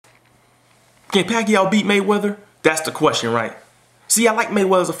Can Pacquiao beat Mayweather? That's the question, right? See, I like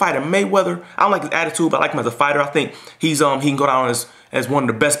Mayweather as a fighter. Mayweather, I don't like his attitude, but I like him as a fighter. I think he can go down as one of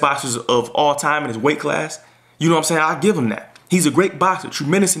the best boxers of all time in his weight class. You know what I'm saying? I'll give him that. He's a great boxer,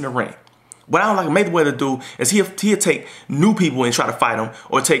 tremendous in the ring. What I don't like Mayweather do is he'll take new people and try to fight them,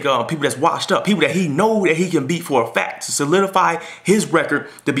 or take people that's washed up, people that he know that he can beat for a fact, to solidify his record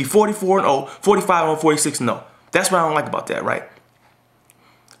to be 44-0, 45-0, 46-0. That's what I don't like about that, right?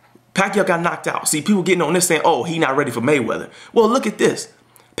 Pacquiao got knocked out. See, people getting on this saying, oh, he not ready for Mayweather. Well, look at this.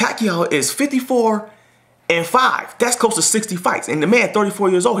 Pacquiao is 54-5. That's close to 60 fights. And the man,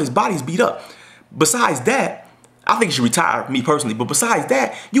 34 years old, his body's beat up. Besides that, I think he should retire, me personally. But besides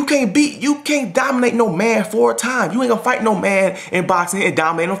that, you can't dominate no man 4 times. You ain't gonna fight no man in boxing and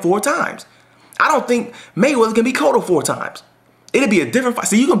dominate him 4 times. I don't think Mayweather can beat Cotto 4 times. It'll be a different fight.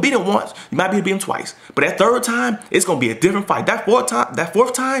 See, you can beat him once, you might be able to beat him twice. But that 3rd time, it's gonna be a different fight. That fourth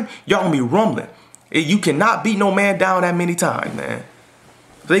time, y'all gonna be rumbling. You cannot beat no man down that many times, man.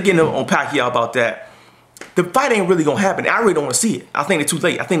 So they getting on Pacquiao about that. The fight ain't really gonna happen. I really don't want to see it. I think they're too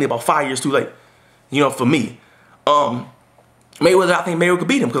late. I think they're about 5 years too late. You know, for me. Mayweather, I think Mayweather could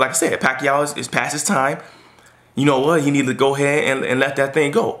beat him because, like I said, Pacquiao is past his time. You know what? He needed to go ahead and let that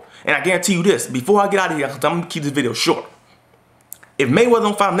thing go. And I guarantee you this, before I get out of here, I'm gonna keep this video short. If Mayweather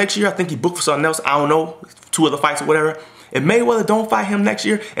don't fight him next year, I think he booked for something else. I don't know, 2 other fights or whatever. If Mayweather don't fight him next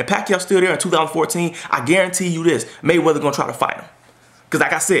year and Pacquiao's still there in 2014, I guarantee you this, Mayweather gonna try to fight him. Because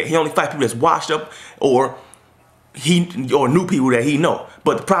like I said, he only fight people that's washed up or new people that he know.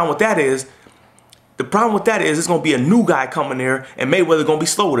 But the problem with that is it's gonna be a new guy coming there and Mayweather gonna be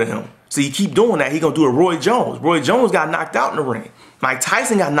slower than him. So you keep doing that, he gonna do a Roy Jones. Roy Jones got knocked out in the ring. Mike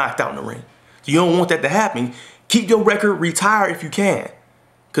Tyson got knocked out in the ring. So you don't want that to happen. Keep your record, retire if you can.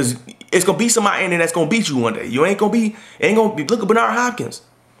 Cause it's gonna be somebody in there that's gonna beat you one day. You ain't gonna be, look at Bernard Hopkins.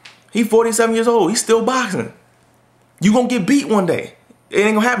 He's 47 years old, he's still boxing. You gonna get beat one day. It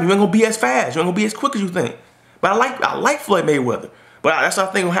ain't gonna happen. You ain't gonna be as fast. You ain't gonna be as quick as you think. But I like Floyd Mayweather. But that's what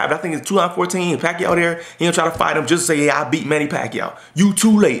I think gonna happen. I think it's 2014, Pacquiao there, he gonna try to fight him just to say, yeah, I beat Manny Pacquiao. You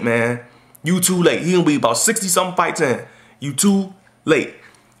too late, man. You too late. He gonna be about 60-something fights in. You too late.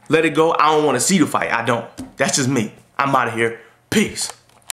 Let it go. I don't want to see the fight. I don't. That's just me. I'm out of here. Peace.